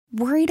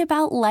Worried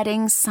about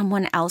letting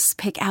someone else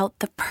pick out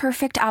the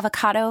perfect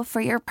avocado for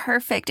your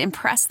perfect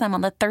impress them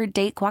on the third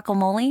date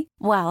guacamole?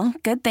 Well,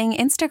 good thing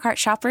Instacart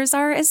shoppers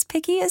are as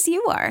picky as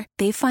you are.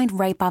 They find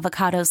ripe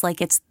avocados like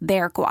it's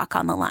their guac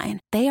on the line.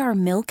 They are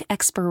milk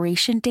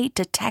expiration date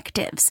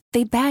detectives.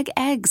 They bag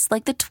eggs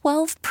like the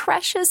 12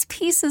 precious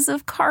pieces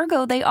of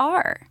cargo they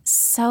are.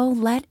 So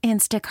let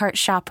Instacart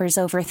shoppers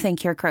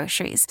overthink your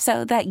groceries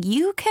so that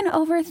you can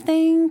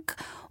overthink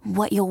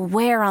what you'll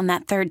wear on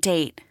that third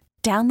date.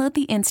 Download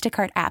the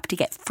Instacart app to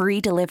get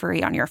free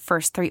delivery on your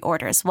first 3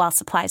 orders while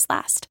supplies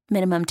last.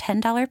 Minimum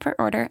 $10 per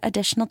order.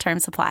 Additional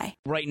terms apply.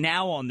 Right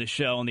now on the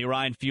show, on the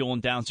Orion Fuel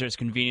and Downstairs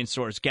Convenience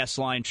Stores guest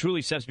line,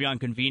 truly steps beyond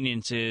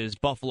convenience is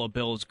Buffalo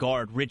Bills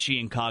guard Richie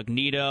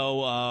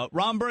Incognito.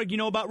 Romberg, you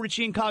know about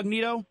Richie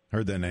Incognito?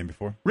 Heard that name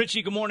before.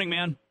 Richie, good morning,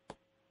 man.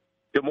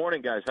 Good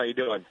morning, guys. How you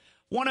doing?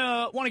 Want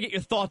to get your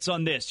thoughts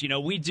on this. You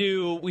know, we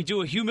do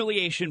a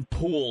humiliation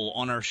pool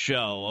on our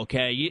show,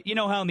 okay? You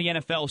know how in the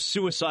NFL,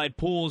 suicide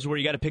pools where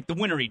you got to pick the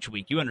winner each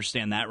week. You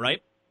understand that,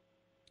 right?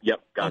 Yep,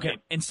 gotcha. Okay,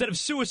 instead of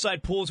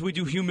suicide pools, we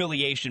do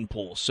humiliation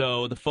pools.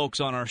 So the folks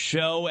on our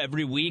show,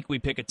 every week, we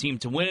pick a team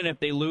to win, and if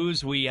they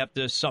lose, we have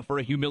to suffer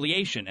a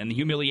humiliation. And the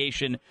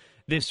humiliation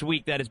this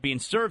week that is being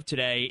served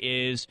today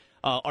is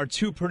our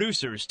 2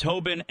 producers,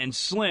 Tobin and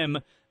Slim.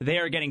 They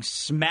are getting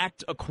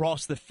smacked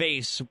across the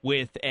face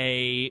with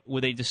a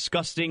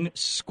disgusting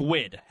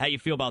squid. How you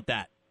feel about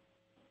that?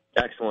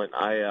 Excellent.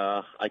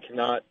 I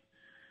cannot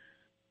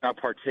not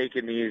partake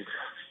in these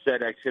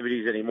said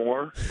activities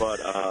anymore,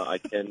 but I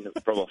can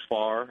from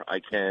afar. I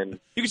can.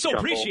 You can still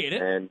appreciate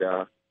it, and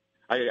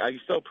I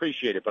still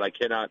appreciate it, but I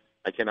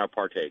cannot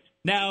partake.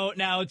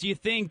 Now, do you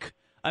think?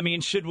 I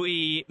mean, should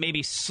we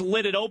maybe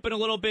slit it open a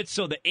little bit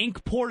so the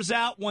ink pours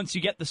out once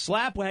you get the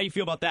slap? How do you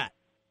feel about that?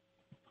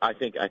 I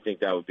think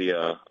that would be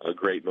a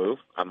great move.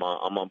 I'm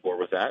on board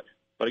with that.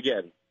 But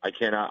again, I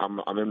cannot.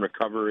 I'm in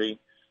recovery,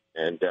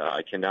 and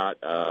I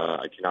cannot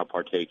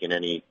partake in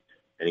any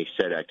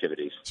said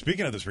activities.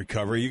 Speaking of this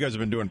recovery, you guys have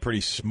been doing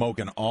pretty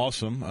smoking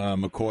awesome.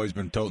 McCoy's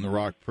been toting the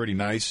rock pretty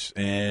nice,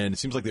 and it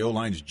seems like the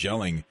O-line's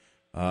gelling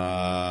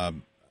a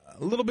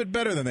little bit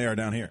better than they are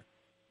down here.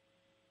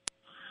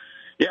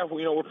 Yeah,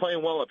 we're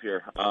playing well up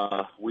here.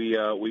 We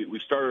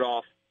started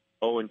off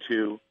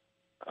 0-2.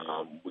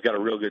 We got a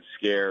real good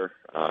scare.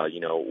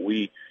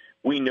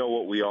 We know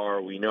what we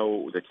are. We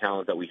know the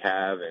talent that we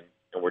have,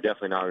 and we're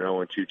definitely not an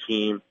 0-2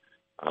 team.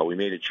 We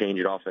made a change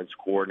at offense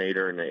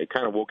coordinator, and it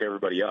kind of woke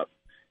everybody up.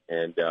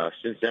 And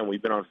since then,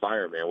 we've been on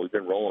fire, man. We've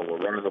been rolling.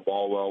 We're running the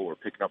ball well. We're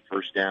picking up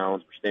first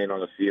downs. We're staying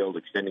on the field,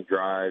 extending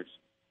drives,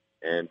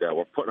 and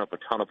we're putting up a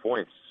ton of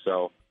points.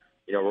 So,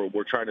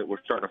 we're starting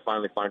to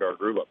finally find our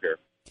groove up here.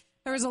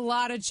 There was a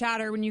lot of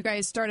chatter when you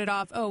guys started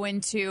off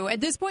 0-2.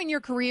 At this point in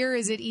your career,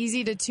 is it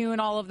easy to tune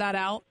all of that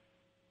out?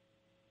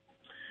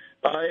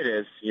 It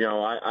is.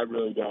 I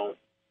really don't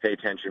pay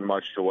attention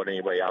much to what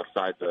anybody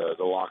outside the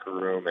locker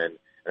room and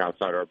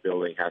outside our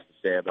building has to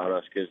say about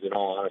us because, in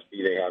all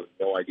honesty, they have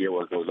no idea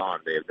what goes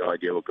on. They have no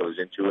idea what goes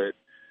into it.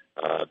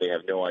 They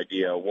have no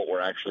idea what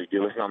we're actually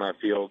doing on that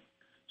field.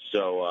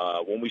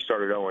 So when we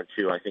started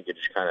 0-2, I think it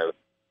just kind of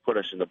put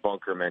us in the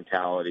bunker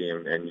mentality,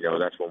 and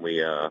that's when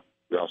we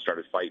all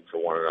started fighting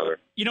for one another.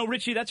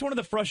 Richie, that's one of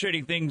the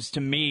frustrating things to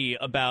me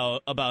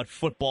about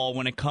football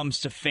when it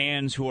comes to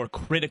fans who are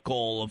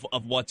critical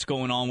of what's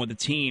going on with the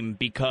team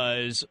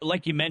because,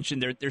 like you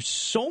mentioned, there's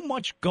so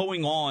much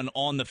going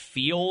on the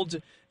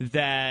field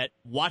that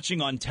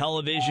watching on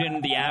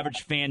television, the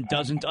average fan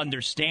doesn't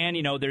understand.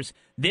 There's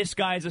this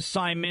guy's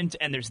assignment,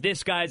 and there's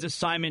this guy's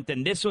assignment,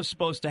 and this was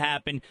supposed to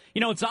happen.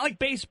 It's not like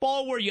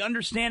baseball where you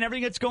understand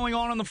everything that's going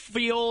on the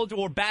field,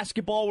 or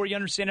basketball where you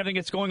understand everything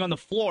that's going on the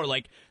floor.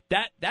 Like,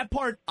 that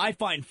part I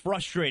find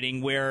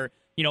frustrating where,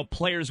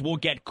 players will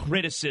get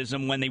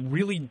criticism when they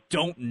really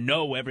don't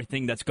know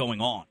everything that's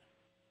going on.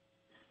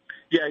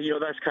 Yeah,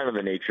 that's kind of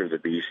the nature of the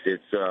beast.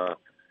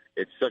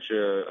 It's such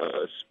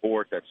a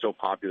sport that's so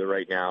popular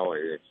right now.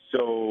 It's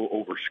so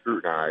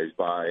over-scrutinized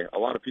by a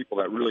lot of people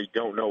that really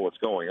don't know what's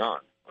going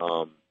on.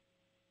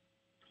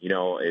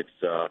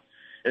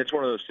 It's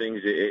one of those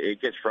things,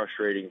 it gets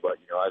frustrating, but,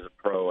 as a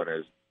pro and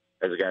as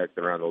a guy that's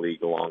been around the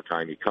league a long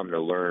time, you come to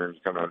learn, you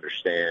come to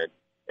understand.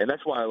 And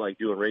that's why I like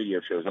doing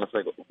radio shows. And that's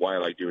why I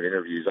like doing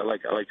interviews. I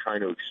like trying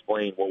to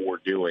explain what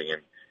we're doing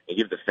and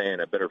give the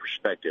fan a better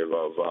perspective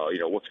of,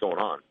 what's going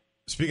on.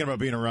 Speaking about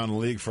being around the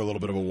league for a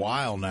little bit of a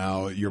while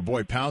now, your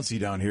boy Pouncey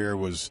down here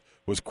was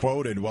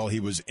quoted while he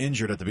was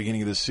injured at the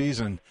beginning of the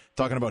season,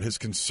 talking about his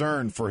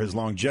concern for his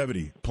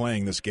longevity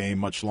playing this game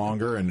much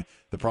longer and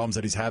the problems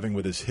that he's having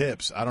with his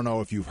hips. I don't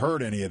know if you've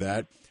heard any of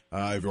that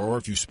or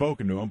if you've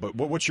spoken to him, but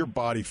what's your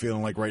body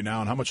feeling like right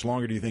now, and how much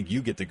longer do you think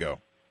you get to go?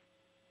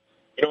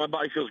 My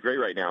body feels great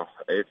right now.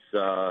 It's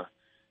a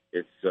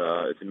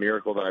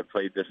miracle that I've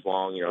played this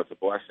long. It's a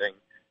blessing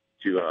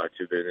to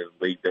be in the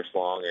league this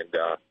long, and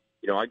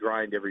I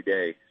grind every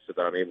day so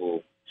that I'm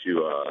able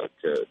to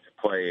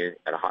play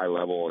at a high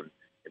level and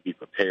be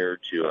prepared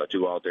to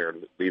go out there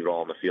and leave it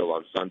all on the field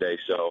on Sunday.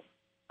 So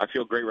I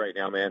feel great right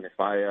now, man. If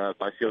I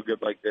feel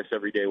good like this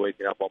every day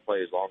waking up, I'll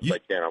play as long as I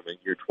can. I'm in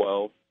year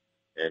 12,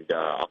 and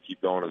I'll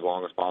keep going as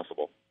long as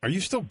possible. Are you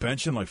still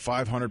benching like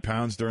 500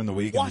 pounds during the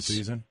week in the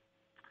season?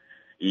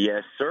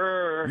 Yes,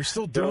 sir. You're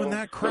still doing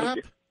that crap?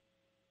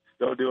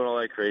 Still doing all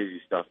that crazy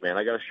stuff, man.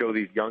 I got to show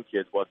these young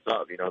kids what's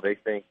up. They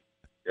think,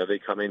 they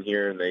come in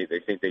here and they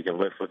think they can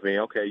lift with me.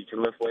 Okay, you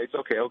can lift weights.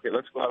 Okay,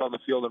 let's go out on the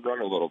field and run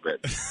a little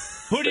bit.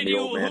 Who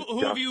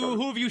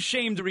have you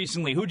shamed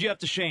recently? Who'd you have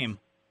to shame?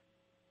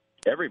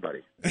 Everybody.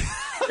 When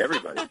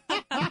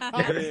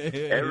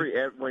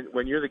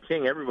you're the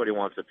king, everybody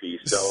wants a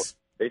piece. So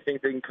they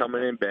think they can come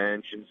in and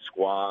bench and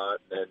squat,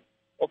 and then,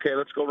 okay,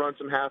 let's go run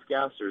some half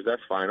gassers.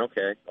 That's fine.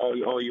 Okay. Oh,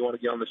 you want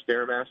to get on the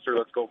Stairmaster?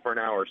 Let's go for an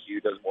hour. See who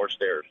does more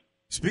stairs.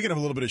 Speaking of a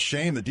little bit of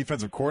shame, the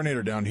defensive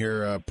coordinator down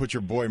here put your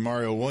boy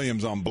Mario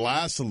Williams on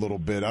blast a little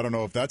bit. I don't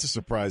know if that's a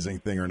surprising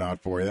thing or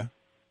not for you.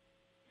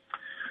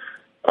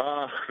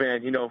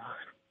 Man,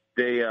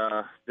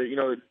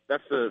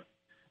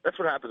 that's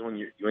what happens when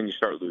you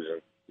start losing.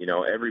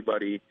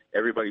 Everybody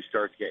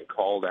starts getting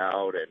called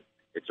out, and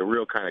it's a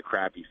real kind of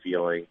crappy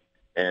feeling.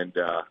 And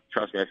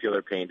trust me, I feel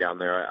their pain down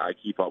there. I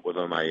keep up with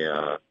them.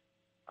 I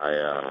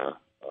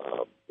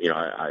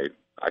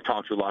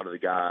talk to a lot of the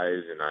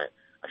guys, and I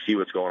see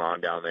what's going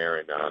on down there.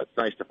 And it's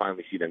nice to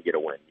finally see them get a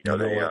win.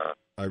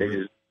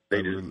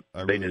 They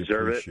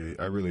deserve it.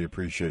 I really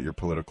appreciate your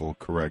political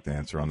correct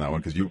answer on that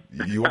one, because you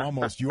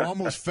almost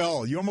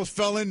fell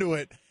into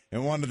it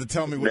and wanted to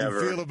tell me what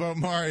you feel about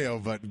Mario,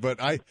 but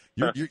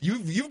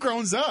you've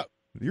grown up.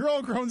 You're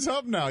all grown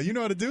up now. You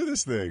know how to do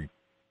this thing.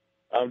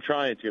 I'm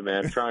trying to,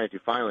 man.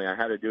 Finally, I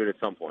had to do it at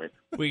some point.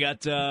 We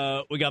got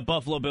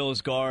Buffalo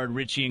Bills guard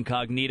Richie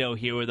Incognito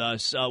here with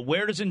us.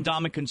 Where does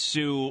Ndamukong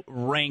Suh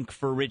rank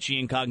for Richie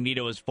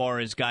Incognito as far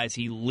as guys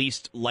he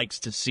least likes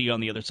to see on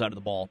the other side of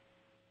the ball?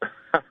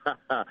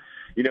 Suh,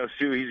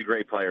 he's a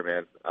great player,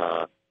 man.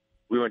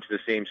 We went to the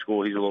same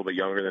school. He's a little bit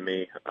younger than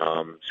me,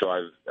 so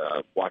I've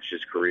watched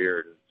his career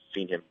and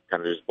seen him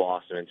kind of just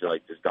blossom into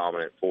like this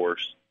dominant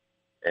force.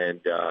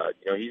 And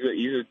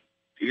he's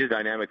a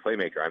dynamic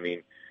playmaker. I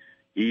mean,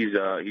 he's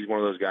one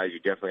of those guys you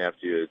definitely have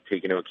to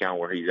take into account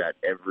where he's at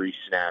every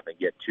snap and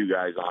get two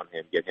guys on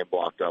him, get him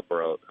blocked up,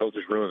 or he'll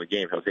just ruin the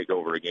game. He'll take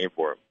over a game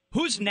for him.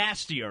 Who's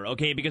nastier?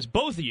 Okay, because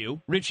both of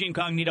you, Richie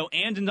Incognito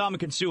and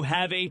Ndamukong Suh,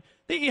 have a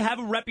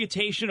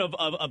reputation of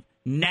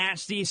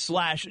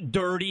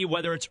nasty/dirty,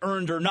 whether it's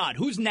earned or not.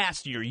 Who's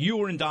nastier, you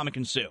or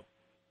Ndamukong Suh?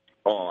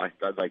 Oh, I'd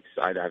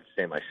have to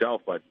say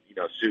myself, but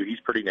Suh,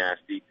 he's pretty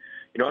nasty.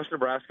 Us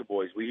Nebraska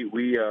boys, we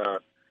leave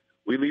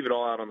it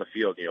all out on the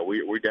field.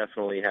 We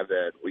definitely have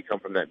that. We come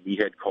from that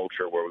meathead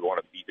culture where we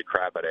want to beat the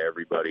crap out of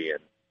everybody.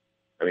 And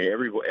I mean,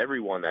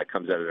 everyone that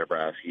comes out of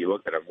Nebraska, you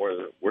look at them,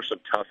 we're some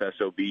tough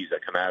SOBs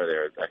that come out of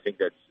there. I think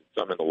that's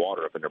something in the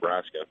water up in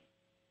Nebraska.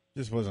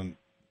 Just wasn't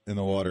in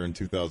the water in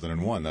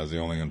 2001. That was the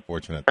only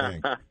unfortunate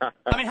thing. I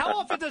mean, how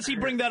often does he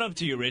bring that up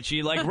to you,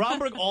 Richie? Like,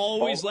 Romberg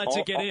always lets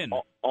it get in.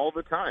 All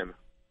the time.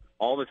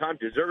 All the time.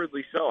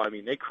 Deservedly so. I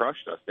mean, they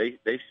crushed us. They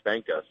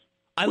spanked us.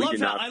 I love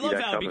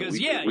how because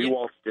we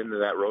waltzed into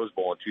that Rose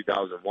Bowl in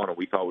 2001 and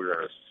we thought we were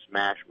going to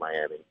smash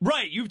Miami.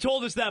 Right, you've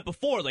told us that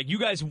before. Like, you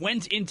guys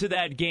went into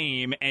that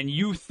game and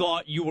you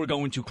thought you were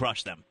going to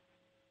crush them.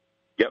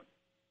 Yep,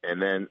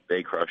 and then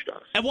they crushed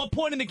us. At what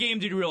point in the game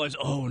did you realize,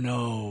 oh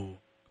no?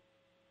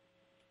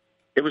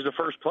 It was the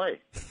first play.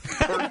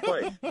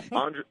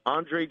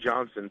 Andre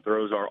Johnson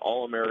throws our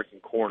All-American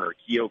corner,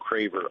 Keo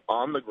Craver,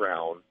 on the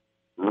ground,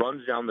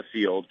 runs down the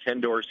field. Ken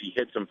Dorsey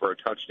hits him for a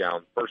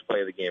touchdown, first play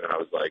of the game, and I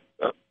was like,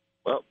 oh,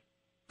 well,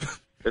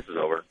 this is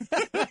over.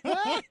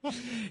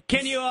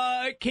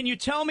 Can you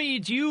tell me,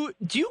 do you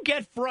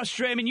get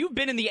frustrated? I mean, you've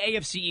been in the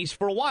AFC East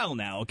for a while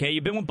now, okay?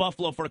 You've been with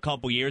Buffalo for a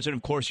couple years, and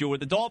of course you were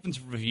with the Dolphins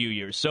for a few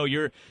years. So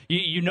you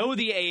know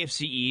the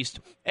AFC East.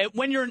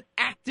 When you're an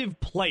active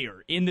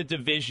player in the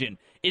division,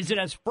 is it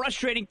as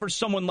frustrating for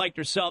someone like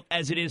yourself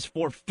as it is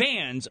for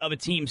fans of a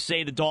team,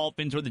 say the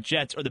Dolphins or the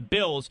Jets or the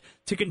Bills,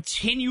 to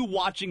continue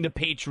watching the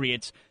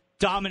Patriots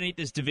dominate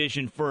this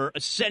division for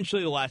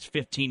essentially the last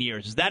 15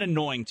 years? Is that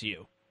annoying to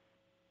you?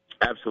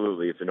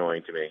 Absolutely, it's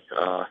annoying to me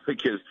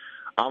because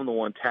I'm the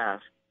one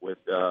tasked with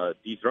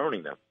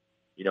dethroning them.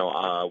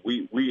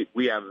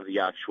 We have the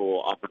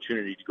actual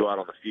opportunity to go out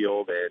on the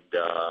field and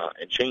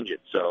change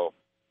it. So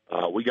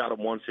we got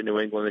them once in New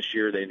England this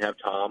year. They didn't have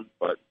Tom,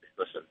 but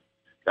listen,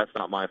 that's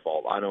not my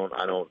fault. I don't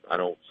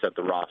set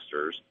the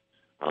rosters.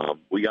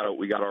 We got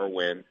our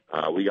win.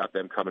 We got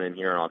them coming in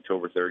here on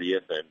October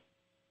 30th, and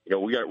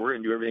we're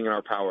going to do everything in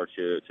our power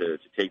to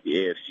take the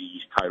AFC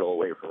East title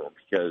away from them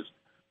because.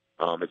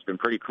 It's been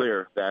pretty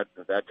clear that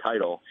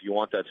title, if you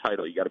want that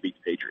title, you got to beat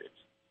the Patriots.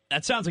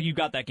 That sounds like you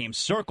got that game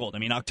circled. I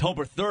mean,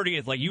 October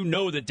 30th, like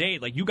the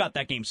date, like you got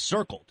that game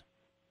circled.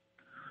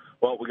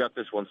 Well, we got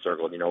this one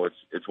circled.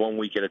 It's 1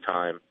 week at a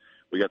time.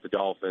 We got the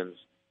Dolphins.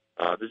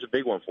 There's a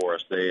big one for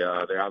us. They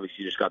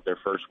obviously just got their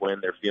first win.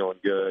 They're feeling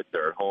good.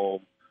 They're at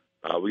home.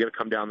 We got to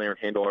come down there and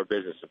handle our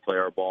business and play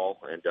our ball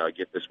and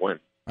get this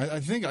win. I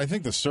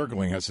think the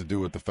circling has to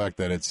do with the fact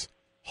that it's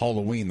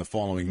Halloween the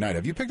following night.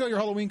 Have you picked out your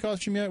Halloween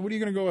costume yet? What are you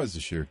going to go as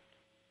this year?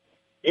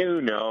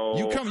 You know,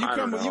 you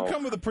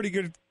come with a pretty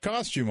good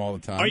costume all the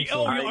time.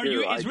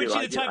 Is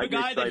Richie the type of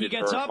guy that he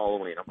gets up?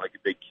 Halloween, I'm like a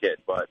big kid,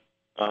 but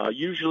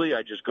usually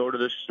I just go to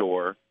the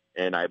store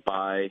and I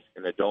buy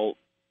an adult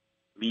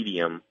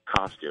medium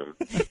costume,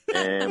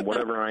 and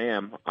whatever I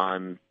am,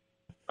 I'm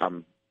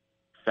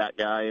fat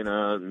guy in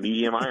a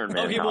medium Iron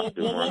Man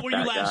costume. What were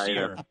you last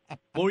year?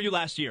 What were you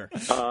last year?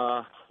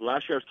 Last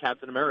year I was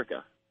Captain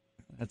America.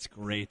 That's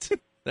great.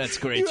 That's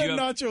great. You had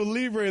Nacho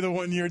Libre the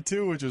one year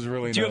too, which was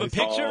really nice. Do you have a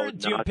picture? Oh,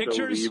 Do you have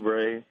pictures?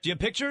 Libre. Do you have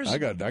pictures? I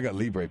got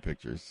Libre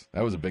pictures.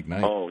 That was a big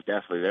night. Oh,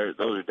 definitely.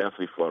 Those are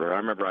definitely floater. I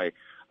remember I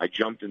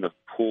jumped in the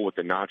pool with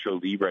the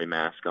Nacho Libre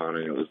mask on,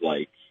 and it was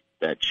like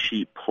that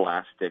cheap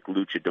plastic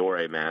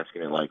luchador mask,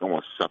 and it like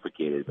almost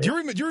suffocated me. Do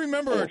you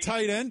remember our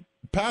tight end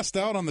passed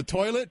out on the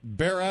toilet,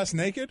 bare ass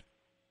naked?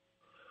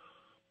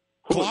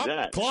 Who was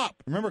that?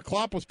 Klopp. Remember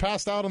Klopp was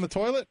passed out on the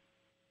toilet?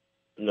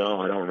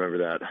 No, I don't remember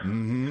that.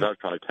 Mm-hmm. I was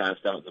probably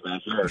passed out in the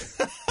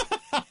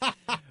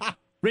backyard.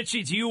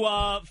 Richie, do you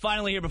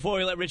finally here before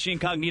we let Richie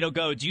Incognito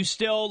go? Do you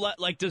still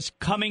does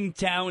coming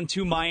down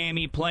to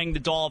Miami playing the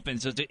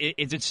Dolphins? Is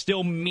it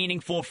still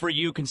meaningful for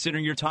you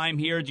considering your time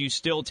here? Do you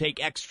still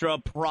take extra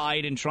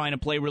pride in trying to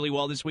play really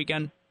well this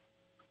weekend?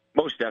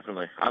 Most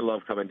definitely. I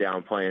love coming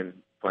down playing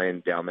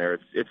down there.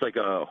 It's like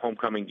a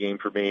homecoming game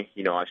for me.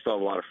 You know, I still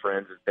have a lot of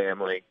friends and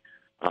family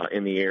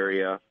in the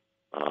area.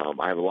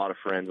 I have a lot of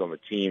friends on the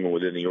team and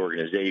within the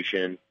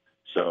organization.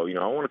 So, you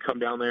know, I want to come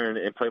down there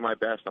and play my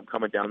best. I'm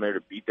coming down there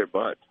to beat their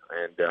butt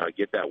and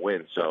get that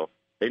win. So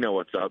they know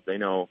what's up. They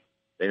know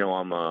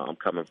I'm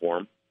coming for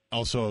them.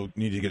 Also,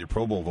 need to get your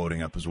Pro Bowl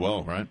voting up as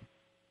well, right?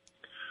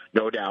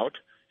 No doubt.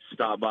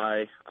 Stop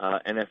by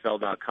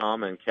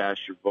NFL.com and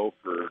cast your vote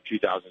for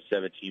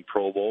 2017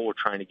 Pro Bowl. We're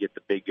trying to get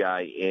the big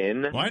guy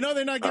in. Well, I know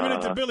they're not giving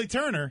it to Billy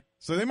Turner,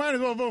 so they might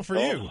as well vote for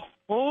you.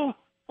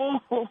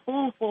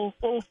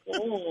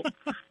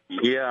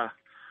 Yeah.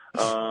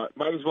 You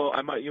might as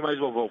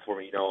well vote for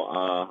me. You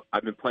know,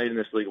 I've been playing in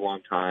this league a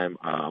long time,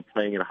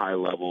 playing at a high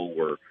level.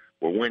 We're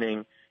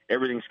winning.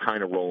 Everything's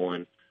kind of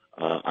rolling.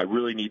 I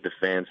really need the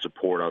fan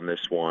support on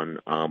this one.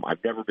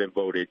 I've never been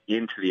voted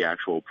into the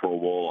actual Pro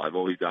Bowl. I've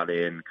always got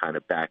in kind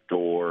of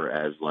backdoor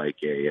as like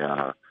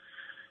a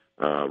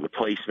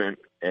replacement,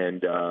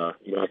 and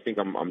you know, I think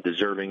I'm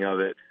deserving of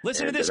it.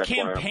 Listen to this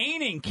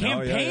campaigning.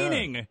 Yeah.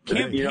 Campaigning.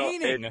 You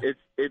know,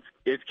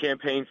 it's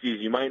campaign season.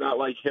 You might not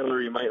like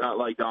Hillary, you might not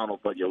like Donald,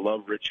 but you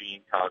love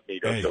Richie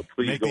Incognito. Hey, so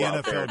please go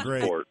out there and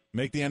support.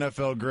 Make the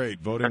NFL great.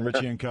 Voting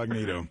Richie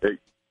Incognito.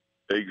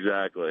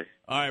 Exactly.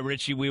 All right,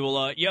 Richie, we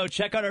will,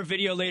 check out our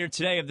video later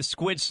today of the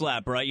squid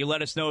slap, all right? You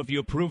let us know if you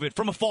approve it,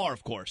 from afar,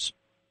 of course.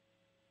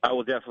 I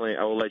will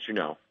let you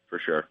know, for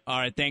sure. All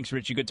right, thanks,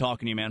 Richie. Good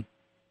talking to you, man.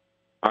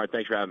 All right,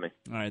 thanks for having me.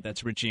 All right,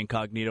 that's Richie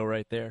Incognito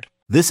right there.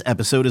 This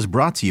episode is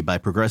brought to you by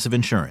Progressive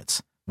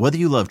Insurance. Whether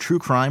you love true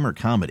crime or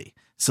comedy,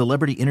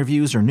 celebrity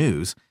interviews or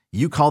news,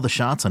 you call the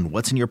shots on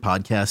what's in your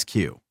podcast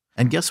queue.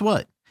 And guess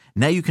what?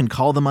 Now you can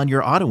call them on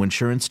your auto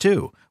insurance,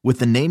 too, with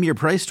the Name Your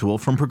Price tool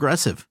from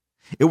Progressive.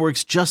 It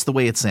works just the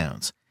way it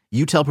sounds.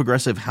 You tell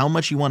Progressive how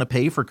much you want to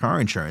pay for car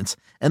insurance,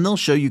 and they'll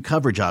show you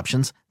coverage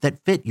options that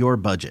fit your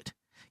budget.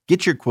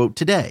 Get your quote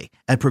today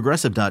at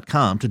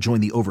Progressive.com to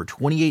join the over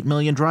 28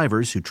 million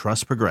drivers who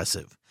trust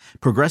Progressive.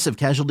 Progressive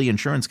Casualty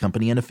Insurance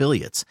Company and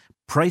Affiliates.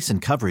 Price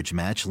and coverage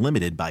match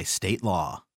limited by state law.